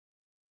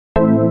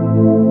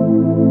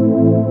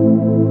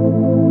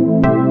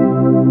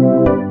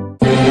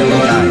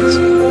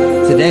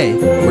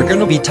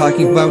gonna be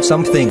talking about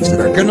some things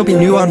that are gonna be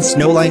new on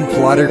Snowline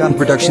Plotagon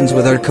Productions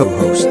with our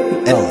co-host,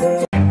 Ella.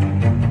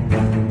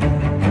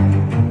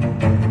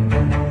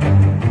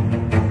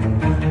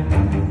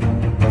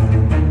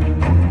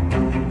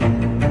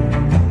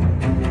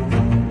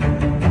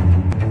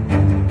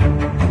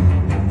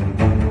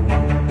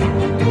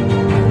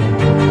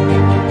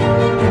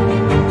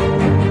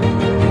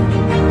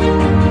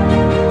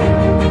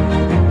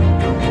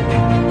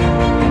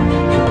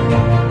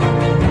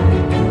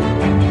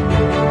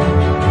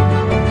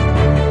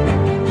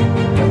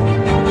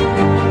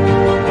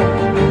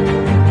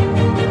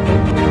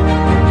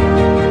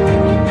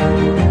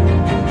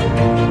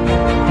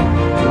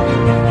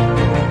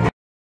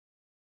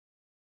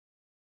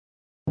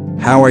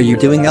 How are you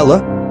doing,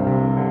 Ella?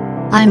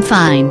 I'm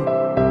fine.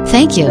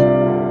 Thank you.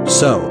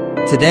 So,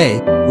 today,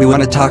 we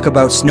want to talk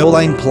about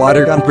Snowline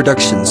Plotagon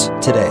Productions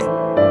today.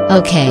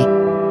 Okay.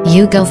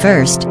 You go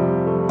first.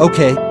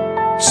 Okay.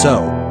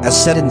 So,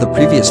 as said in the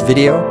previous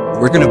video,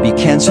 we're gonna be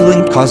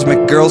canceling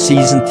Cosmic Girl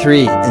Season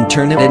 3 and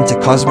turn it into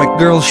Cosmic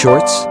Girl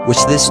Shorts,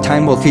 which this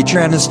time will feature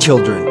Anna's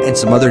children and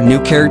some other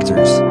new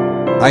characters.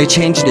 I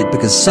changed it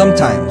because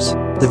sometimes,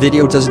 the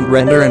video doesn't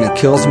render and it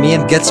kills me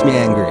and gets me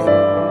angry.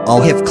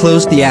 I'll have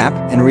closed the app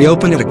and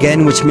reopen it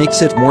again, which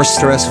makes it more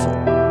stressful.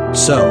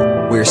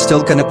 So, we're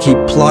still gonna keep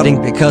plotting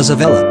because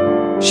of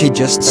Ella. She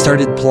just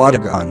started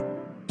Plotagon.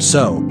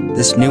 So,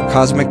 this new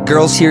Cosmic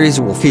Girl series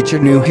will feature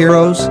new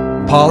heroes,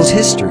 Paul's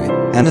history,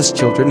 Anna's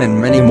children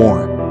and many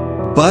more.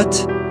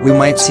 But, we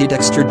might see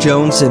Dexter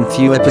Jones in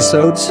few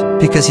episodes,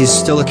 because he's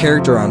still a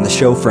character on the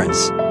show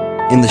Friends.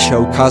 In the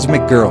show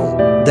Cosmic Girl,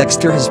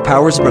 Dexter has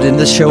powers, but in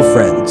the show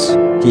Friends,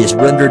 he is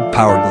rendered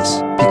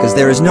powerless, because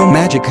there is no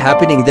magic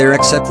happening there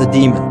except the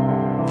demon.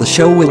 The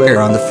show will air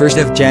on the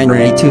 1st of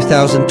January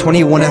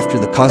 2021 after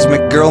the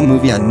Cosmic Girl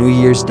movie on New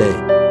Year's Day.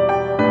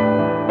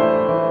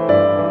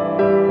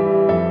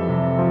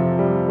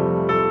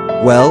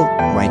 Well,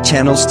 my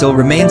channel still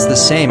remains the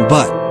same,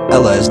 but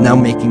Ella is now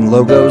making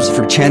logos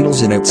for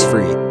channels and it's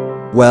free.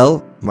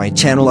 Well, my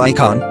channel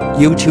icon,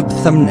 YouTube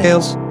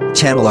thumbnails,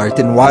 channel art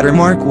and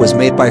watermark was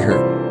made by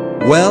her.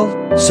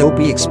 Well, so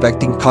be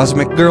expecting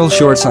Cosmic Girl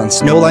Shorts on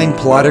Snowline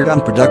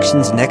Plotagon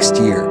Productions next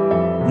year.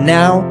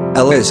 Now,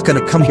 Ella is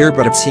gonna come here,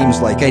 but it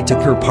seems like I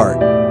took her part.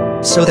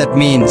 So that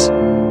means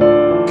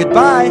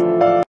goodbye!